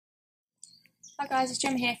Hi guys, it's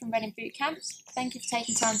Gemma here from Reading Bootcamps. Thank you for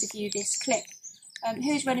taking time to view this clip.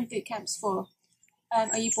 Who's Reading Bootcamps for?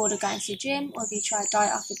 Are you bored of going to the gym, or have you tried diet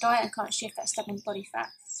after diet and can't shift that stubborn body fat?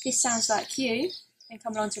 If this sounds like you, then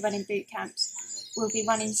come along to Reading Bootcamps. We'll be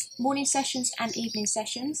running morning sessions and evening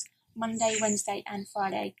sessions, Monday, Wednesday and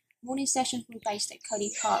Friday. Morning sessions will be based at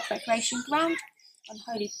Coley Park Recreation Ground on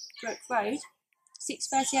Holybrook Road,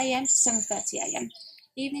 6:30am to 7:30am.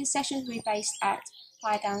 Evening sessions will be based at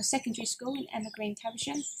Highdown Secondary School in Emma Green,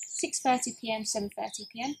 Caversham, 6:30pm,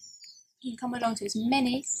 7:30pm. You can come along to as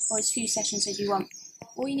many or as few sessions as you want.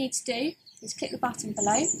 All you need to do is click the button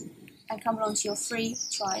below and come along to your free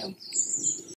trial.